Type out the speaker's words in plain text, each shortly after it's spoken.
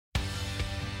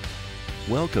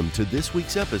Welcome to this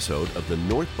week's episode of the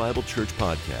North Bible Church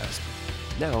Podcast.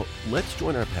 Now, let's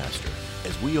join our pastor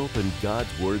as we open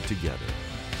God's Word together.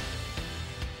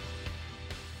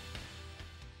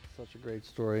 Such a great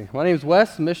story. My name is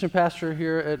Wes, mission pastor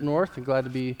here at North. I'm glad to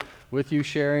be with you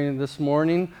sharing this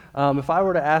morning. If I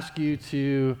were to ask you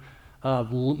to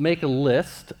make a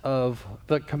list of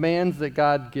the commands that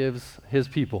God gives His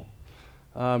people,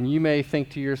 you may think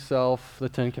to yourself the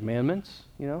Ten Commandments.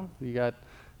 You got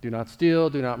do not steal,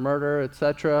 do not murder,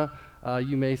 etc.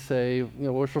 You may say,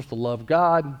 we're supposed to love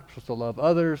God, we're supposed to love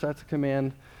others. That's a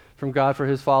command from God for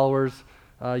His followers.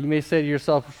 You may say to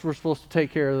yourself, we're supposed to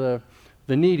take care of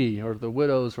the needy or the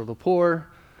widows or the poor.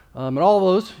 And all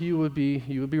those, you would be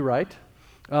right.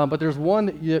 But there's one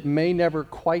that may never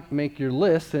quite make your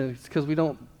list, and it's because we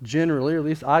don't generally, or at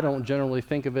least I don't generally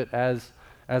think of it as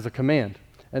a command,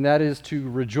 and that is to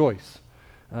rejoice.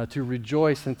 To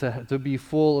rejoice and to be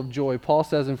full of joy. Paul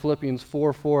says in Philippians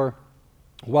 4:4,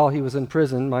 while he was in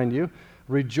prison, mind you,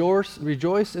 rejoice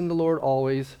in the Lord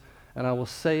always, and I will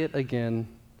say it again,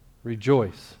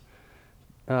 rejoice.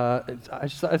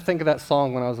 I think of that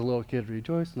song when I was a little kid,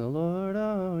 rejoice in the Lord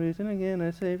always, and again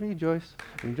I say rejoice.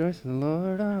 Rejoice in the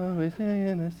Lord always,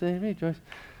 and again I say rejoice.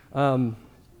 I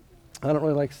don't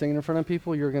really like singing in front of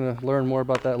people. You're going to learn more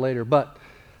about that later, but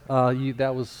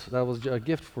that was a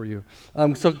gift for you.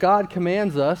 So God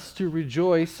commands us to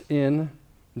rejoice in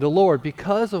the Lord.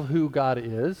 Because of who God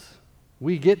is,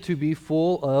 we get to be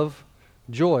full of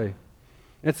joy.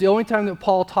 It's the only time that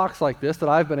Paul talks like this that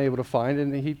I've been able to find,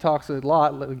 and he talks a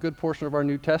lot. A good portion of our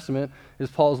New Testament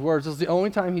is Paul's words. It's the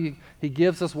only time he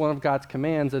gives us one of God's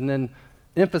commands and then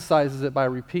emphasizes it by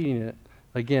repeating it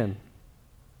again.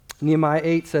 Nehemiah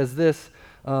 8 says this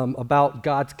about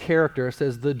God's character. It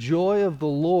says, the joy of the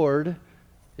Lord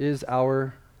is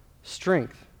our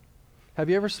strength. Have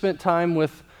you ever spent time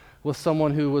with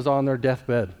someone who was on their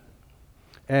deathbed?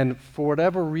 And for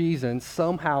whatever reason,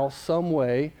 somehow, some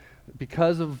way,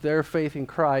 because of their faith in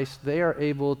Christ, they are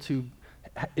able to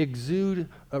exude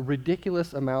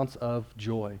ridiculous amounts of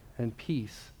joy and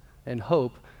peace and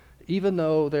hope, even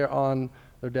though they're on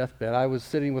their deathbed. I was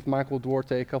sitting with Michael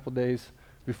Duarte a couple days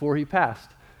before he passed,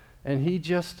 and he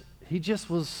just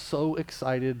was so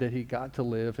excited that he got to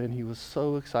live, and he was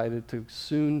so excited to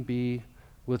soon be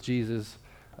with Jesus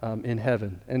in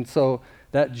heaven. And so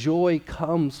that joy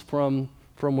comes from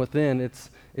within.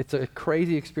 It's a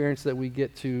crazy experience that we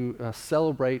get to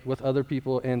celebrate with other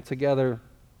people and together.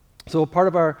 So part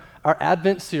of our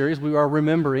Advent series, we are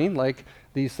remembering, like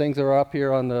these things that are up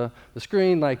here on the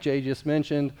screen, like Jay just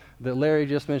mentioned, that Larry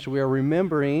just mentioned, we are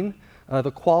remembering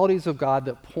the qualities of God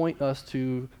that point us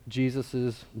to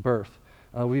Jesus' birth.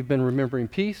 We've been remembering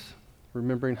peace,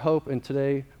 remembering hope, and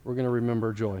today we're going to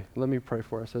remember joy. Let me pray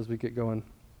for us as we get going.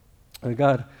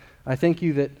 God, I thank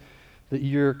you that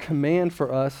your command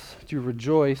for us to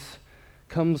rejoice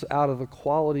comes out of the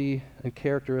quality and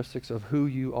characteristics of who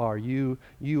you are. You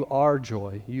are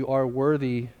joy. You are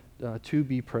worthy to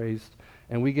be praised,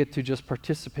 and we get to just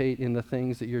participate in the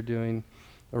things that you're doing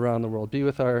around the world. Be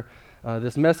with our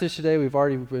this message today. We've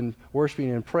already been worshiping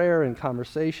in prayer and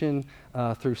conversation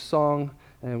through song,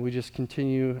 and we just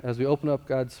continue as we open up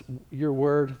your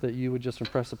word, that you would just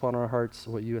impress upon our hearts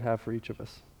what you would have for each of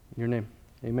us. In your name,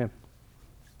 amen.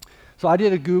 So I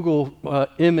did a Google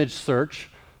image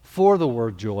search for the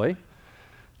word joy,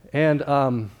 and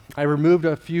I removed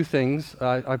a few things.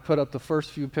 I put up the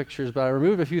first few pictures, but I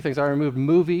removed a few things. I removed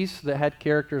movies that had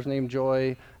characters named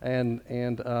Joy, and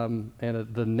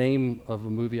the name of a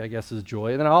movie, I guess, is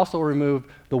Joy. And then I also removed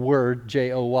the word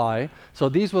Joy. So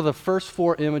these were the first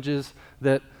four images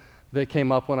that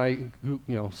came up when I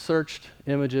searched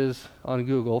images on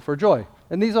Google for joy.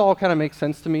 And these all kind of make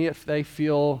sense to me if they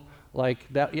feel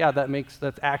like that. Yeah,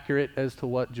 that's accurate as to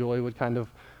what joy would kind of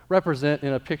represent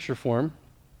in a picture form.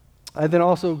 I then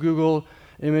also Google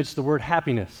imaged the word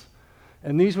happiness.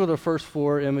 And these were the first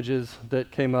four images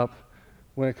that came up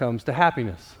when it comes to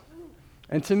happiness.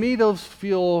 And to me, those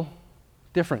feel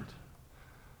different.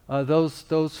 Those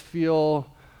feel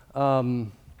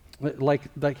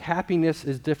like happiness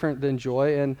is different than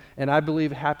joy, and I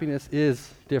believe happiness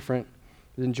is different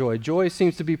than joy. Joy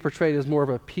seems to be portrayed as more of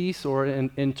a peace or an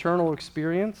internal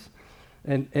experience,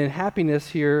 and happiness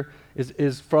here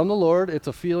is from the Lord. It's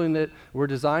a feeling that we're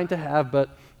designed to have,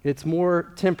 but it's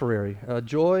more temporary.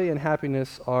 Joy and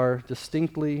happiness are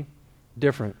distinctly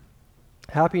different.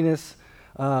 Happiness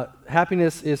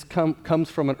comes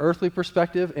from an earthly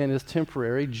perspective and is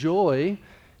temporary. Joy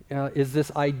is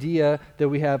this idea that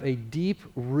we have a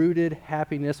deep-rooted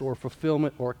happiness or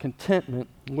fulfillment or contentment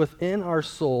within our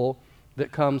soul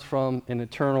that comes from an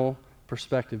eternal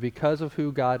perspective. Because of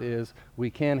who God is, we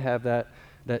can have that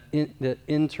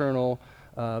internal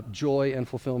joy and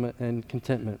fulfillment and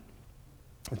contentment.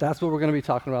 That's what we're going to be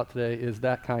talking about today, is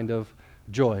that kind of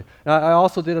joy. Now, I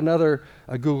also did another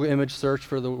Google image search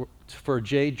for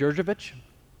Jay Jurjevich.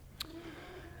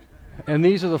 And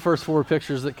these are the first 4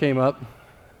 pictures that came up.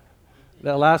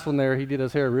 That last one there, he did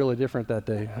his hair really different that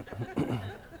day.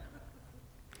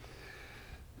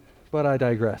 But I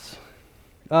digress.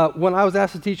 When I was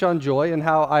asked to teach on joy and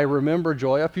how I remember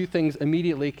joy, a few things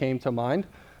immediately came to mind.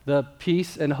 The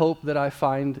peace and hope that I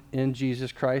find in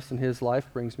Jesus Christ and his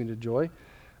life brings me to joy.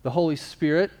 The Holy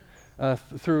Spirit,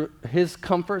 through his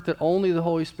comfort that only the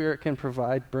Holy Spirit can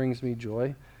provide, brings me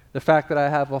joy. The fact that I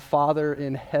have a Father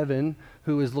in heaven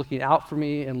who is looking out for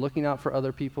me and looking out for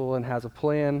other people and has a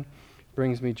plan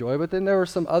brings me joy. But then there were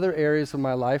some other areas of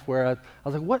my life where I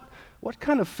was like, what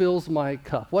kind of fills my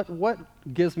cup? What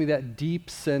gives me that deep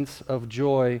sense of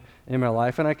joy in my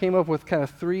life? And I came up with kind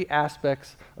of 3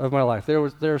 aspects of my life.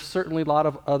 There are certainly a lot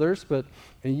of others, but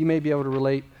you may be able to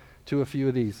relate to a few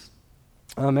of these.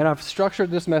 And I've structured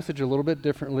this message a little bit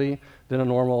differently than a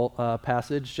normal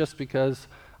passage, just because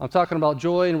I'm talking about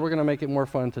joy and we're going to make it more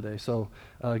fun today. So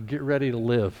get ready to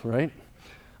live, right?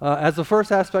 As the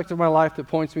first aspect of my life that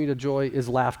points me to joy is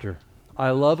laughter. I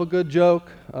love a good joke.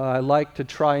 I like to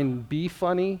try and be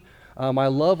funny. I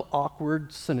love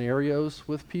awkward scenarios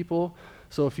with people.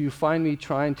 So if you find me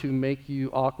trying to make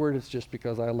you awkward, it's just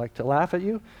because I like to laugh at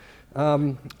you.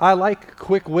 I like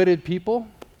quick-witted people.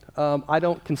 I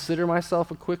don't consider myself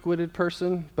a quick-witted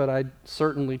person, but I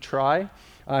certainly try.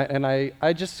 And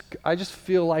I just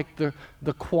feel like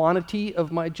the quantity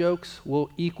of my jokes will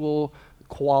equal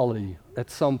quality at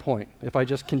some point if I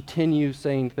just continue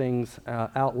saying things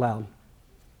out loud.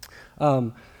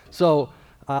 I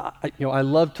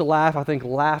love to laugh. I think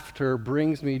laughter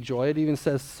brings me joy. It even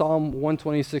says, Psalm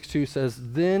 126:2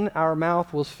 says, "Then our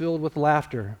mouth was filled with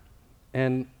laughter,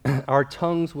 and our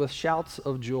tongues with shouts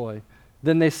of joy.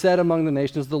 Then they said among the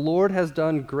nations, the Lord has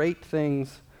done great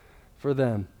things for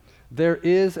them." There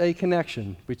is a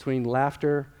connection between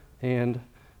laughter and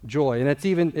joy. And it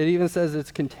even says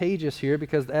it's contagious here,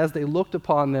 because as they looked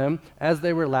upon them, as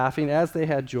they were laughing, as they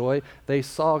had joy, they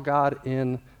saw God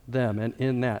in them and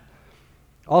in that.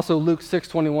 Also, Luke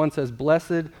 6:21 says,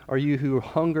 "Blessed are you who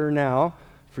hunger now,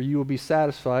 for you will be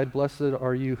satisfied. Blessed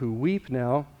are you who weep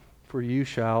now, for you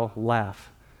shall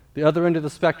laugh." The other end of the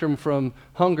spectrum from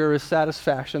hunger is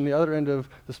satisfaction. The other end of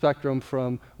the spectrum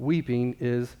from weeping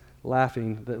is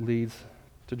laughing that leads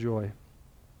to joy.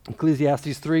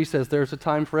 Ecclesiastes 3 says there's a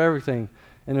time for everything.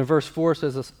 And in verse 4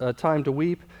 says a time to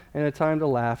weep and a time to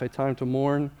laugh, a time to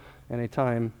mourn and a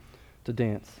time to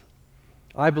dance.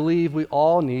 I believe we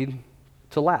all need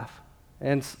to laugh.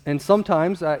 And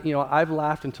sometimes, I've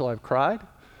laughed until I've cried.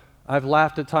 I've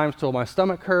laughed at times till my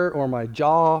stomach hurt or my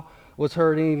jaw was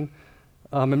hurting.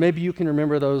 And maybe you can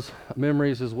remember those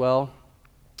memories as well.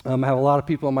 I have a lot of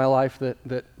people in my life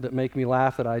that make me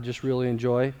laugh that I just really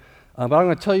enjoy. But I'm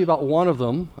going to tell you about one of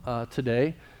them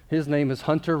today. His name is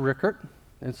Hunter Rickert.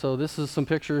 And so this is some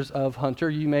pictures of Hunter.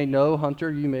 You may know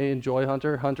Hunter. You may enjoy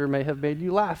Hunter. Hunter may have made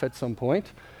you laugh at some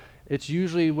point. It's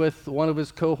usually with one of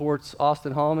his cohorts,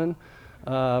 Austin Hallman,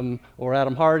 or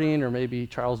Adam Harding, or maybe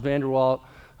Charles Vanderwalt.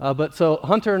 But so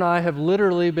Hunter and I have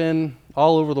literally been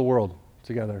all over the world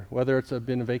together, whether it's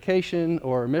been a vacation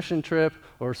or a mission trip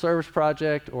or a service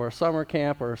project or a summer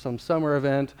camp or some summer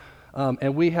event.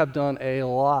 And we have done a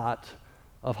lot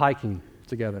of hiking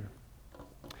together.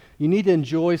 You need to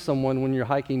enjoy someone when you're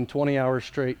hiking 20 hours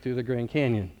straight through the Grand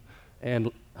Canyon.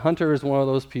 And Hunter is one of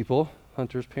those people.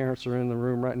 Hunter's parents are in the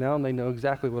room right now, and they know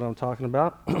exactly what I'm talking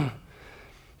about.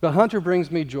 But Hunter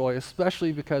brings me joy,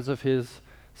 especially because of his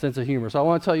sense of humor. So I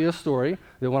want to tell you a story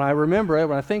that when I remember it,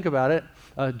 when I think about it,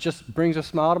 just brings a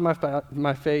smile to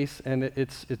my face, and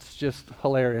it's just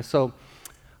hilarious. So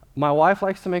my wife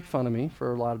likes to make fun of me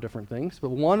for a lot of different things, but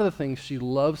one of the things she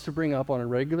loves to bring up on a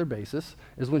regular basis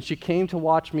is when she came to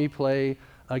watch me play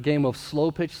a game of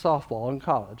slow pitch softball in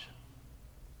college.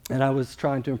 And I was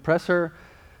trying to impress her,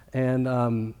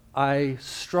 and I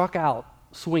struck out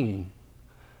swinging.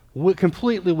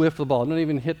 Completely whiffed the ball, didn't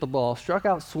even hit the ball, struck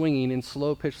out swinging in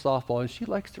slow pitch softball, and she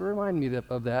likes to remind me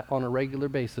of that on a regular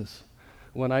basis.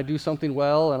 When I do something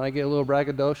well and I get a little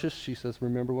braggadocious, she says,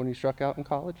 "Remember when you struck out in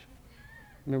college?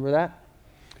 Remember that?"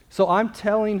 So I'm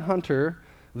telling Hunter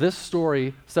this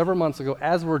story several months ago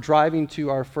as we're driving to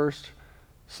our first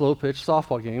slow pitch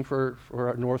softball game for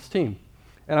our North's team.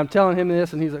 And I'm telling him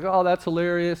this, and he's like, "Oh, that's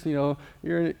hilarious. You're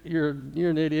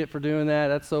an idiot for doing that.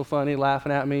 That's so funny,"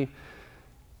 laughing at me.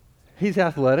 He's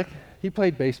athletic. He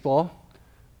played baseball.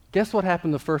 Guess what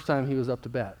happened the first time he was up to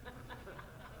bat?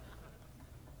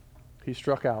 he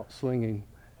struck out swinging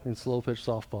in slow pitch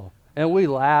softball. And we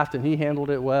laughed, and he handled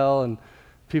it well, and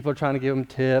people are trying to give him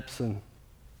tips, and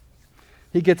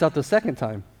he gets out the second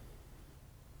time.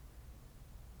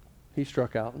 He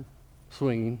struck out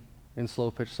swinging in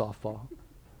slow pitch softball.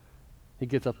 He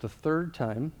gets up the third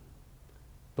time,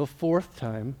 the fourth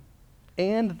time,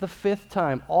 and the fifth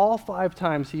time. All 5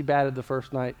 times he batted the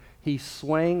first night, he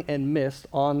swung and missed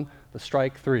on the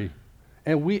strike 3.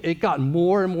 And it got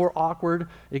more and more awkward.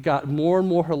 It got more and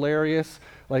more hilarious.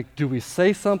 Like, do we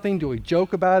say something? Do we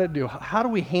joke about it? How do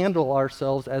we handle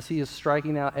ourselves as he is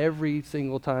striking out every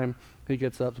single time he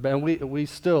gets up to bat? And we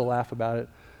still laugh about it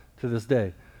to this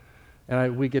day.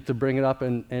 And we get to bring it up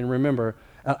and remember.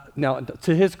 Now,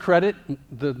 to his credit,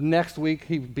 the next week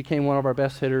he became one of our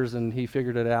best hitters, and he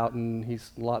figured it out, and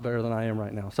he's a lot better than I am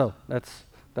right now. So that's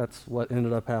what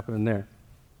ended up happening there.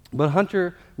 But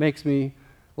Hunter makes me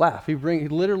laugh. He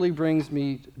literally brings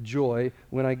me joy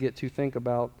when I get to think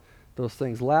about those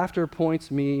things. Laughter points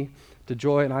me to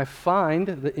joy, and I find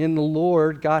that in the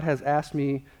Lord, God has asked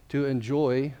me to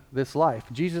enjoy this life.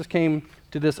 Jesus came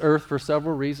to this earth for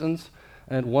several reasons.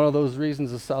 And one of those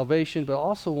reasons is salvation, but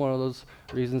also one of those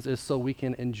reasons is so we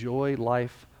can enjoy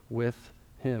life with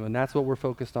him. And that's what we're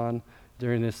focused on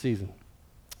during this season.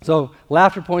 So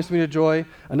laughter points me to joy.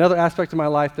 Another aspect of my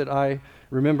life that I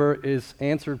remember is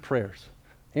answered prayers.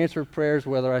 Answered prayers,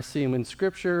 whether I see them in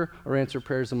Scripture or answered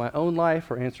prayers in my own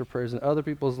life or answered prayers in other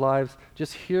people's lives,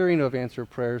 just hearing of answered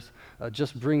prayers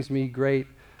just brings me great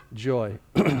joy.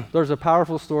 There's a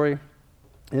powerful story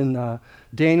in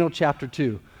Daniel chapter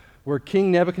 2. Where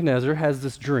King Nebuchadnezzar has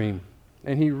this dream,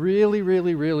 and he really,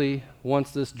 really, really wants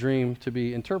this dream to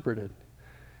be interpreted.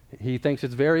 He thinks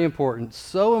it's very important,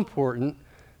 so important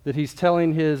that he's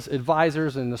telling his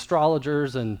advisors and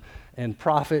astrologers and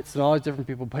prophets and all these different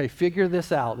people, hey, figure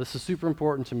this out. This is super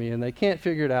important to me, and they can't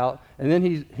figure it out. And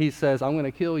then he says, I'm going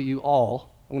to kill you all.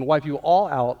 I'm going to wipe you all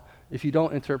out if you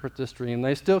don't interpret this dream.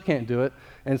 They still can't do it.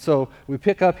 And so we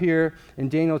pick up here in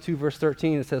Daniel 2, verse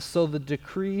 13. It says, so the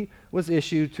decree was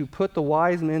issued to put the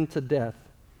wise men to death,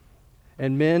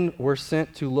 and men were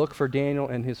sent to look for Daniel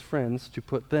and his friends to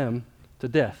put them to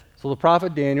death. So the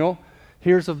prophet Daniel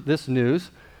hears of this news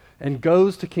and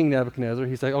goes to King Nebuchadnezzar.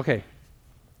 He's like, okay,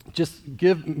 just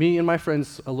give me and my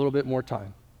friends a little bit more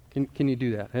time. Can you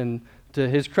do that? And to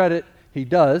his credit, he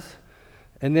does.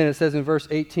 And then it says in verse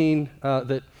 18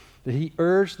 that he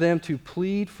urged them to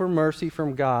plead for mercy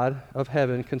from God of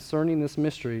heaven concerning this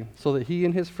mystery, so that he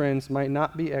and his friends might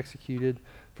not be executed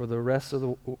with the rest of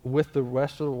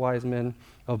the wise men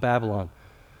of Babylon.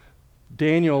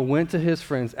 Daniel went to his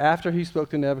friends after he spoke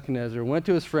to Nebuchadnezzar, went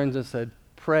to his friends and said,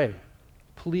 pray,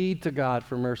 plead to God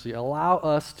for mercy, allow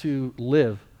us to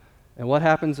live. And what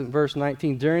happens in verse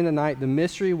 19? During the night, the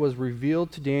mystery was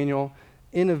revealed to Daniel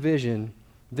in a vision.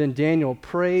 Then Daniel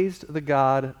praised the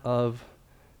God of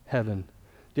heaven.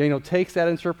 Daniel takes that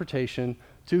interpretation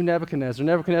to Nebuchadnezzar.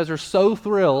 Nebuchadnezzar is so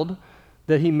thrilled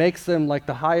that he makes them like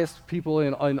the highest people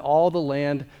in all the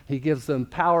land. He gives them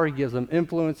power, he gives them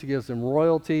influence, he gives them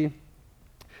royalty.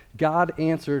 God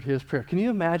answered his prayer. Can you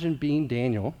imagine being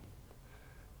Daniel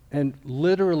and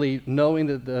literally knowing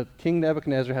that the King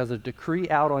Nebuchadnezzar has a decree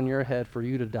out on your head for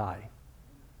you to die?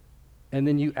 And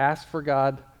then you ask for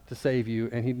God to save you,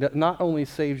 and he not only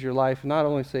saves your life, not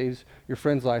only saves your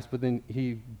friends' lives, but then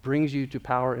he brings you to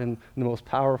power in the most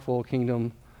powerful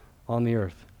kingdom on the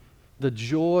earth. The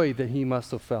joy that he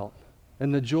must have felt,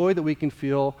 and the joy that we can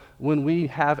feel when we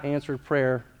have answered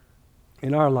prayer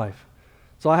in our life.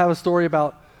 So I have a story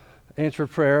about answered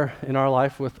prayer in our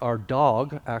life with our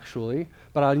dog, actually,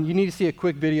 but you need to see a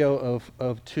quick video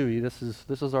of Tui. This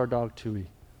is our dog, Tui.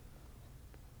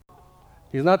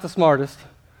 He's not the smartest.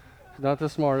 Not the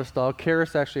smartest dog.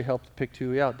 Karis actually helped pick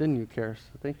Tui out, didn't you, Karis?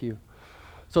 Thank you.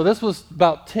 So this was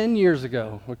about 10 years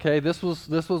ago, okay? This was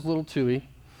little Tui,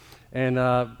 and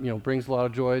brings a lot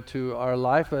of joy to our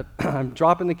life. But I'm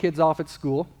dropping the kids off at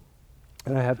school,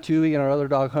 and I have Tui and our other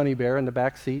dog, Honey Bear, in the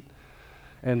back seat,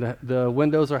 and the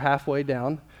windows are halfway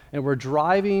down, and we're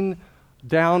driving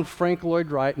down Frank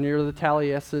Lloyd Wright near the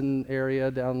Taliesin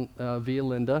area down Via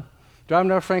Linda. Driving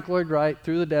down Frank Lloyd Wright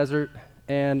through the desert,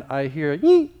 and I hear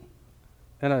yeet.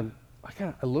 And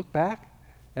I look back,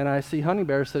 and I see Honey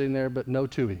Bear sitting there, but no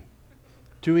Tui.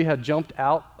 Tui had jumped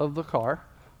out of the car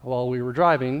while we were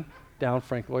driving down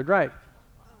Frank Lloyd Wright.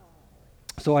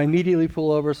 So I immediately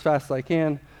pull over as fast as I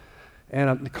can,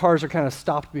 and the cars are kind of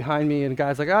stopped behind me, and the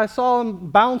guy's like, I saw him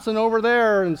bouncing over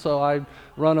there, and so I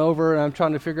run over, and I'm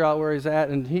trying to figure out where he's at,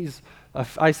 and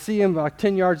I see him about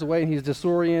 10 yards away, and he's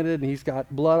disoriented, and he's got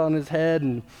blood on his head,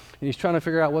 and he's trying to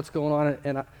figure out what's going on,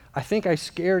 and I think I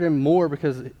scared him more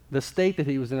because the state that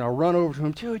he was in. I run over to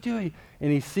him, Dewey,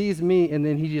 and he sees me, and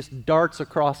then he just darts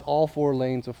across all 4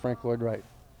 lanes of Frank Lloyd Wright.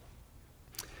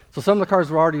 So some of the cars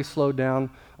were already slowed down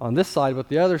on this side, but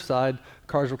the other side,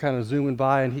 cars were kind of zooming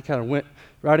by, and he kind of went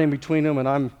right in between them, and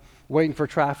I'm waiting for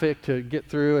traffic to get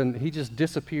through, and he just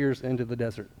disappears into the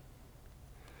desert.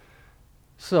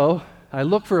 So I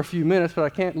look for a few minutes, but I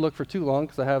can't look for too long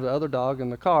because I have the other dog in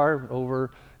the car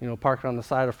over, parked on the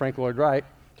side of Frank Lloyd Wright.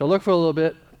 So I look for a little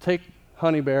bit, take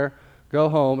Honey Bear, go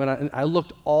home, and I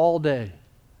looked all day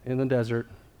in the desert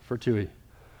for Tui.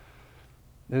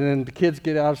 And then the kids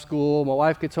get out of school, my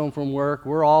wife gets home from work,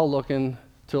 we're all looking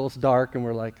till it's dark, and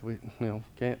we're like, we're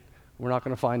not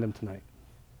going to find him tonight.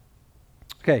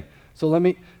 Okay, so let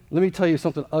me tell you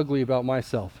something ugly about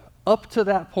myself. Up to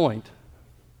that point,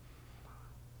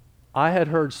 I had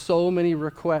heard so many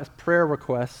prayer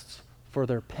requests for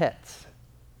their pets.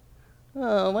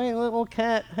 Oh, my little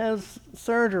cat has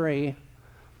surgery.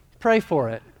 Pray for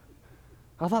it.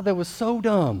 I thought that was so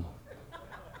dumb.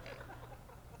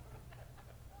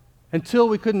 Until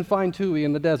we couldn't find Tui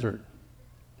in the desert.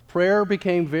 Prayer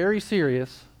became very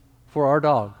serious for our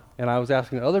dog. And I was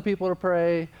asking other people to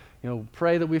pray,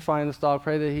 pray that we find this dog,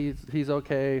 pray that he's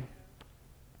okay.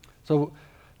 So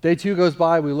day 2 goes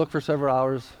by, we look for several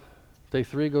hours. Day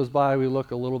 3 goes by, we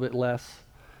look a little bit less.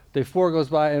 Day 4 goes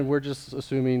by, and we're just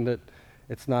assuming that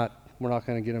we're not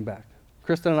going to get him back.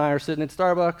 Kristen and I are sitting at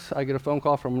Starbucks. I get a phone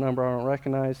call from a number I don't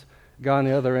recognize. Guy on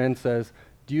the other end says,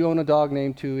 "Do you own a dog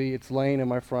named Tui? It's laying in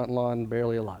my front lawn,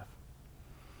 barely alive."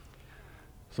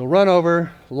 So run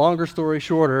over, longer story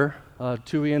shorter,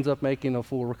 Tui ends up making a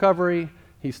full recovery.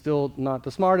 He's still not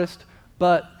the smartest,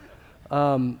 but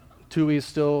Tui is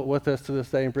still with us to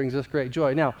this day and brings us great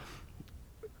joy. Now,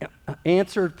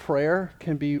 answered prayer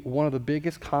can be one of the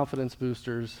biggest confidence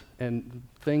boosters and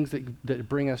things that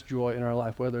bring us joy in our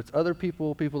life, whether it's other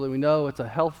people that we know, it's a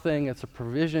health thing, it's a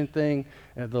provision thing.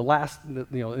 In the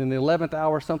 11th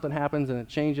hour, something happens and it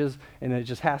changes, and it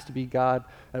just has to be God.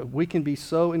 We can be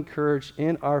so encouraged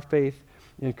in our faith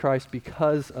in Christ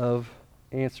because of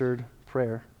answered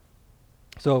prayer.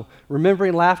 So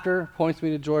remembering laughter points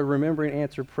me to joy. Remembering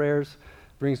answered prayers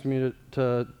brings me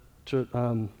to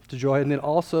joy. And then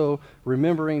also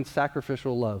remembering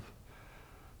sacrificial love.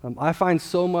 I find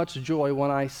so much joy when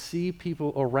I see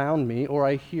people around me, or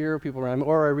I hear people around me,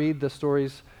 or I read the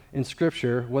stories in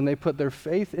Scripture when they put their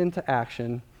faith into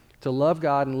action to love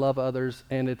God and love others,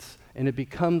 and it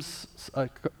becomes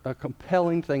a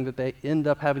compelling thing that they end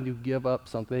up having to give up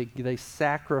something. They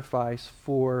sacrifice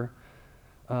for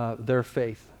their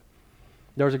faith.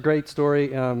 There was a great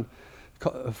story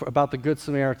about the Good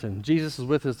Samaritan. Jesus is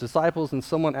with his disciples, and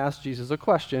someone asked Jesus a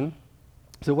question.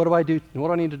 So what do I do? What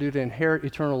do I need to do to inherit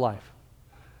eternal life?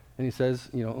 And he says,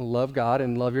 love God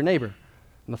and love your neighbor.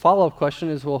 And the follow-up question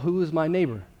is, well, who is my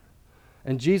neighbor?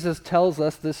 And Jesus tells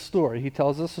us this story. He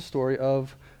tells us the story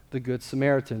of the Good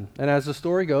Samaritan. And as the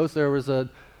story goes, there was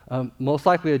most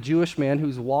likely a Jewish man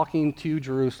who's walking to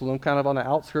Jerusalem, kind of on the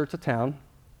outskirts of town,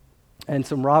 and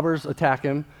some robbers attack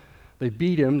him. They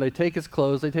beat him, they take his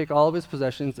clothes, they take all of his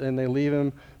possessions, and they leave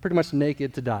him pretty much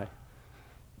naked to die.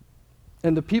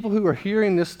 And the people who are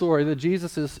hearing this story that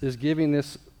Jesus is giving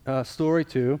this story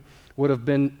to would have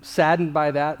been saddened by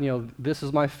that. This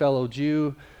is my fellow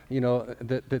Jew,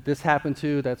 that this happened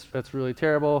to. That's really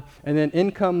terrible. And then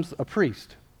in comes a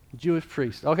priest, a Jewish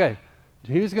priest. Okay,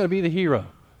 he's going to be the hero.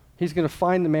 He's going to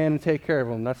find the man and take care of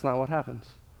him. That's not what happens.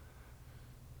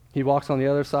 He walks on the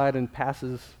other side and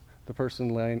passes the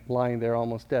person lying there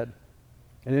almost dead.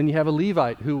 And then you have a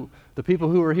Levite who, the people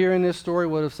who were hearing this story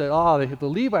would have said, the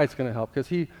Levite's going to help because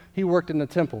he worked in the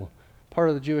temple, part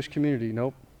of the Jewish community.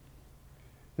 Nope.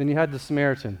 Then you had the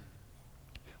Samaritan.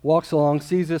 Walks along,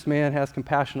 sees this man, has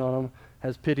compassion on him,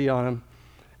 has pity on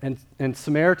him. And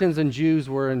Samaritans and Jews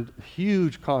were in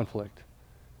huge conflict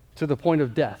to the point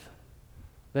of death.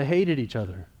 They hated each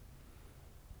other.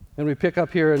 And we pick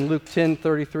up here in Luke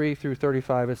 10:33 through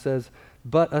 35. It says,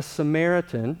 "But a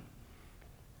Samaritan,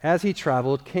 as he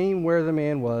traveled, came where the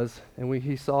man was, and when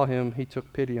he saw him, he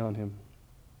took pity on him.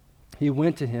 He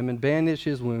went to him and bandaged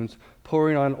his wounds,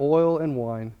 pouring on oil and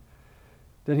wine.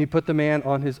 Then he put the man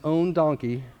on his own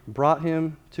donkey, brought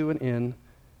him to an inn,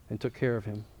 and took care of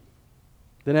him.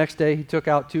 The next day he took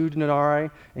out 2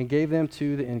 denarii and gave them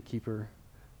to the innkeeper.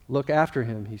 'Look after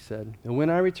him,' he said, 'and when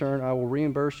I return, I will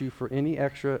reimburse you for any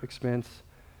extra expense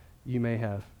you may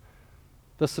have.'"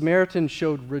 The Samaritan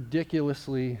showed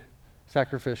ridiculously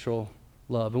sacrificial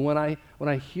love. And when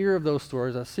I hear of those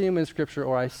stories, I see them in Scripture,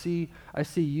 or I see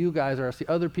you guys, or I see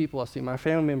other people, I see my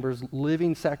family members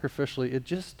living sacrificially, it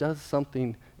just does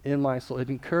something in my soul. It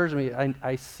encourages me.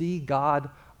 I see God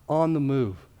on the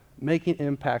move, making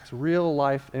impacts, real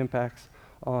life impacts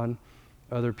on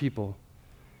other people.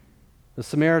 The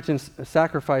Samaritan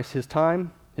sacrificed his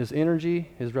time, his energy,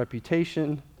 his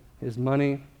reputation, his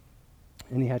money,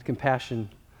 and he had compassion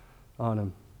on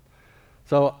him.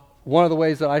 So one of the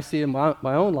ways that I see in my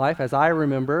own life, as I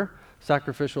remember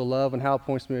sacrificial love and how it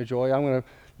points me to joy, I'm going to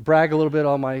brag a little bit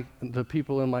on the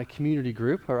people in my community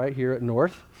group, all right, here at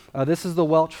North. This is the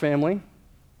Welch family,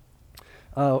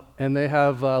 and they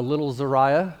have little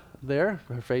Zariah there.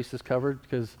 Her face is covered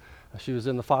because she was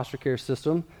in the foster care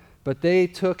system. But they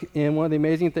took in, one of the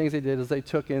amazing things they did is they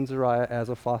took in Zariah as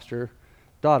a foster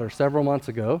daughter several months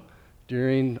ago.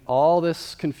 During all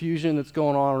this confusion that's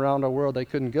going on around our world, they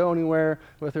couldn't go anywhere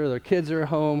with her. Their kids are at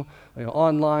home,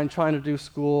 online, trying to do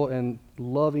school, and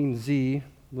loving Z,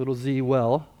 little Z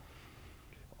well.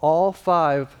 All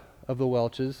 5 of the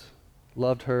Welches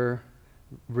loved her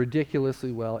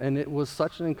ridiculously well, and it was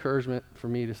such an encouragement for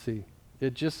me to see.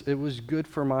 It was good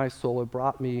for my soul. It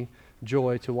brought me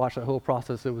joy to watch that whole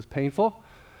process. It was painful.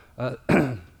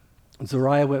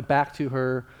 Zariah went back to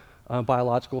her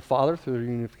biological father through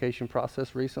the reunification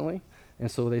process recently, and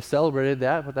so they celebrated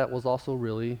that, but that was also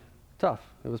really tough.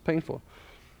 It was painful.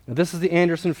 Now, this is the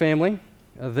Anderson family.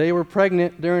 They were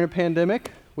pregnant during a pandemic,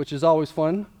 which is always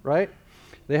fun, right?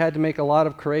 They had to make a lot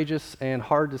of courageous and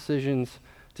hard decisions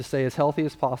to stay as healthy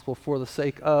as possible for the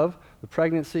sake of the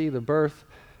pregnancy, the birth,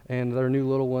 and their new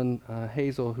little one,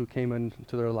 Hazel, who came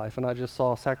into their life. And I just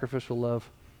saw sacrificial love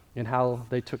in how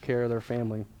they took care of their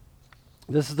family.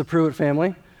 This is the Pruitt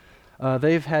family.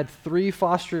 They've had 3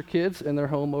 foster kids in their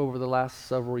home over the last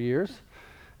several years.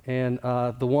 And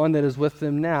the one that is with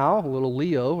them now, little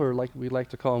Leo, or like we like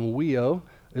to call him Weo,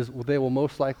 they will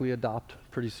most likely adopt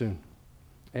pretty soon.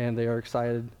 And they are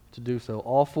excited to do so.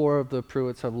 All 4 of the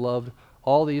Pruitts have loved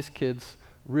all these kids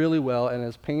really well, and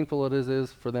as painful it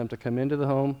is for them to come into the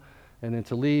home and then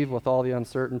to leave with all the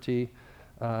uncertainty,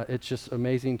 it's just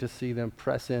amazing to see them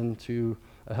press in to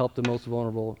help the most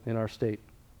vulnerable in our state.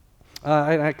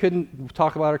 And I couldn't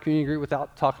talk about our community group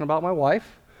without talking about my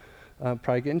wife.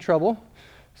 Probably get in trouble.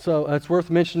 So it's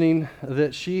worth mentioning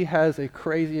that she has a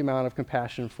crazy amount of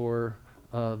compassion for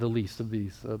the least of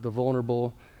these, the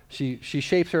vulnerable. She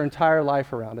shapes her entire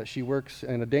life around it. She works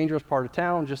in a dangerous part of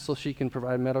town just so she can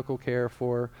provide medical care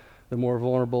for the more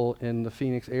vulnerable in the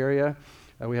Phoenix area.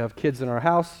 We have kids in our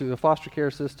house through the foster care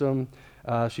system.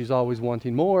 She's always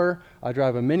wanting more. I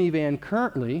drive a minivan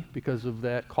currently because of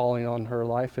that calling on her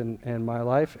life and my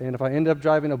life. And if I end up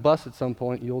driving a bus at some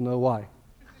point, you'll know why.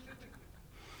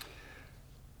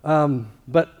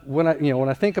 But when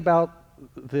I think about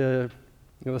the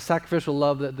sacrificial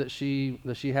love that she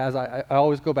has, I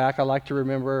always go back. I like to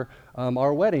remember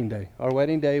our wedding day. Our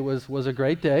wedding day was a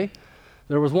great day.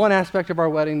 There was one aspect of our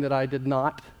wedding that I did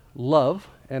not love,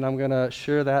 and I'm going to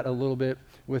share that a little bit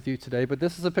with you today. But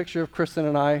this is a picture of Kristen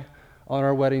and I on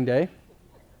our wedding day.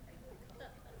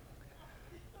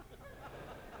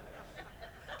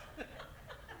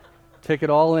 Take it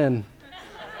all in.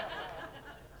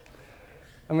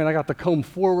 I mean, I got the comb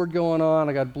forward going on.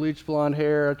 I got bleached blonde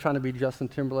hair, trying to be Justin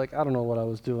Timberlake. I don't know what I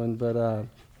was doing, but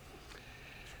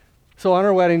so on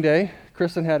our wedding day,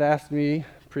 Kristen had asked me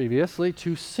previously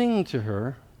to sing to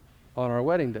her on our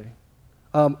wedding day.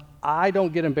 I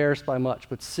don't get embarrassed by much,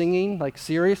 but singing, like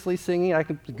seriously singing, I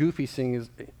can goofy sing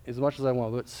as much as I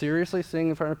want, but seriously sing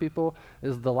in front of people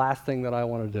is the last thing that I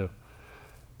want to do.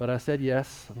 But I said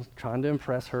yes. I was trying to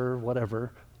impress her,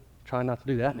 whatever. Trying not to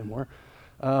do that anymore.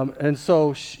 And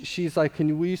so she's like,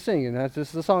 will you sing? And this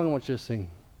is the song I want you to sing.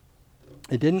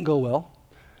 It didn't go well.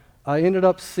 I ended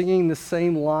up singing the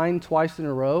same line twice in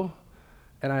a row.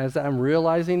 And as I'm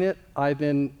realizing it, I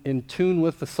then, in tune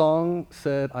with the song,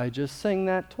 said, I just sang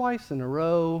that twice in a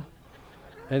row.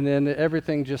 And then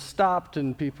everything just stopped,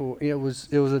 and people, it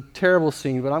was a terrible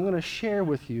scene. But I'm going to share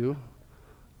with you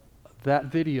that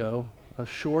video, a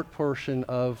short portion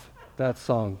of that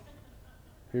song.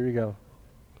 Here we go.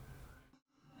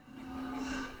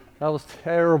 That was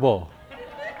terrible.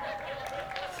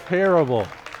 Terrible.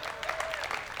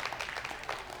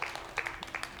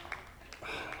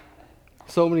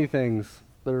 So many things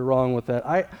that are wrong with that.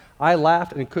 I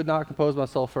laughed and could not compose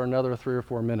myself for another 3 or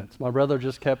 4 minutes. My brother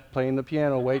just kept playing the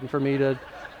piano, waiting for me to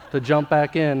jump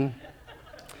back in.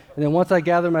 And then once I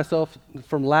gathered myself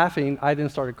from laughing, I then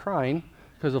started crying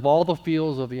because of all the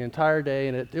feels of the entire day.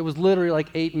 And it was literally like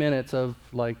 8 minutes of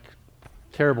like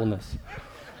terribleness.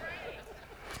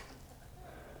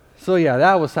 So yeah,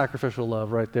 that was sacrificial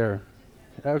love right there.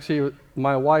 Actually,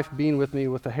 my wife being with me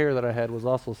with the hair that I had was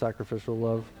also sacrificial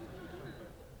love.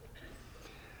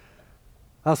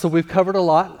 So we've covered a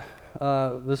lot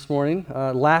this morning.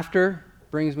 Laughter,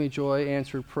 brings me joy,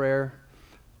 answered prayer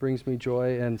brings me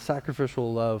joy, and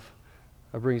sacrificial love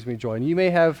brings me joy. And you may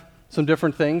have some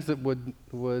different things that would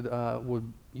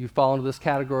you fall into this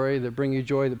category that bring you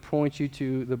joy, that point you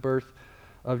to the birth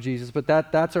of Jesus. But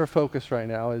that's our focus right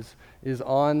now is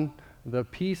on the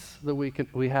peace that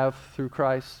we have through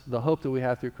Christ, the hope that we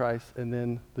have through Christ, and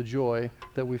then the joy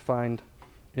that we find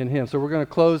in Him. So we're going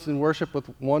to close in worship with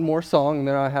one more song, and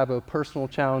then I have a personal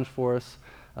challenge for us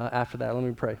after that. Let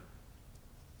me pray.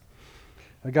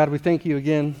 God, we thank you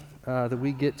again that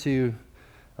we get to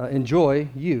enjoy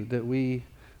you, that we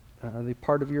the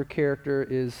part of your character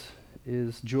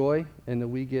is joy, and that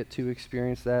we get to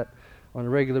experience that on a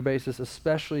regular basis,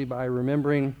 especially by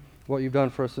remembering what you've done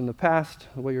for us in the past,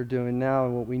 what you're doing now,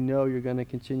 and what we know you're going to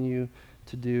continue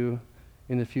to do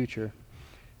in the future.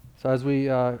 So as we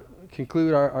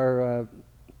conclude our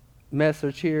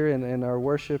message here and our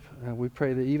worship, we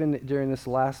pray that even during this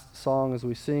last song, as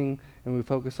we sing and we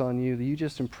focus on you, that you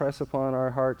just impress upon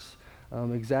our hearts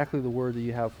exactly the word that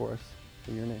you have for us.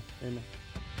 In your name, amen.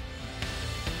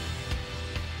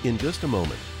 In just a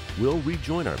moment, we'll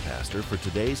rejoin our pastor for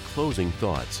today's closing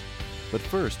thoughts. But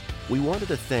first, we wanted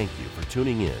to thank you for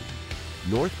tuning in.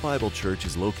 North Bible Church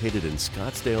is located in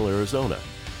Scottsdale, Arizona,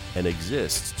 and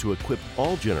exists to equip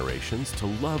all generations to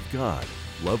love God,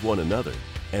 love one another,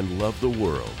 and love the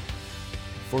world.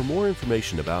 For more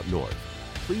information about North,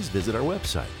 please visit our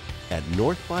website at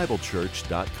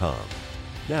northbiblechurch.com.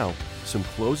 Now, some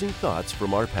closing thoughts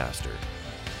from our pastor.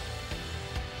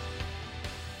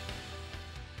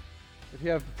 If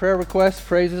you have prayer requests,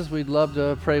 praises, we'd love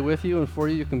to pray with you and for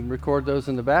you. You can record those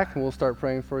in the back, and we'll start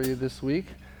praying for you this week.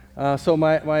 So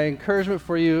my encouragement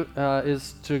for you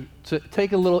is to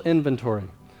take a little inventory.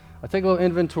 Take a little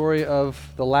inventory of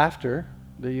the laughter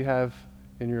that you have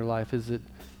in your life. Is it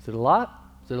a lot?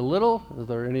 Is it a little? Is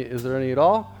there any at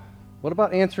all? What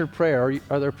about answered prayer?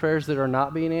 Are there prayers that are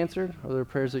not being answered? Are there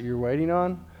prayers that you're waiting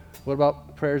on? What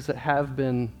about prayers that have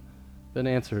been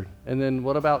answered? And then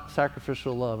what about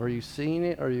sacrificial love? Are you seeing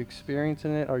it? Are you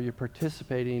experiencing it? Are you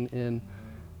participating in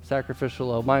sacrificial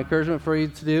love? My encouragement for you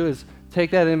to do is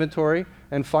take that inventory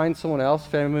and find someone else,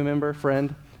 family member,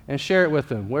 friend, and share it with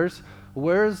them. Where's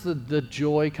the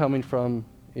joy coming from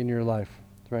in your life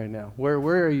right now? Where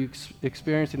are you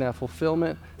experiencing that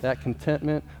fulfillment, that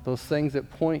contentment, those things that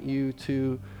point you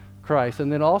to Christ? And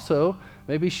then also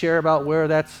maybe share about where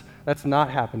that's not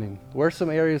happening. Where are some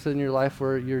areas in your life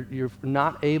where you're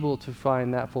not able to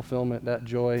find that fulfillment, that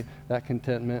joy, that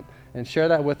contentment, and share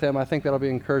that with them. I think that'll be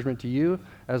encouragement to you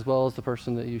as well as the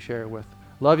person that you share it with.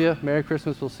 Love you. Merry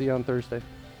Christmas. We'll see you on Thursday.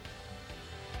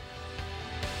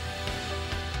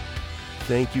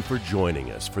 Thank you for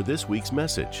joining us for this week's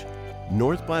message.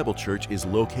 North Bible Church is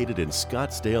located in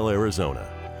Scottsdale,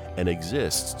 Arizona, and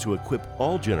exists to equip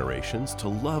all generations to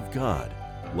love God,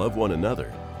 love one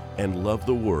another, and love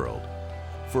the world.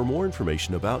 For more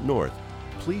information about North,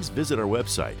 please visit our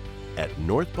website at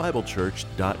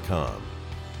northbiblechurch.com.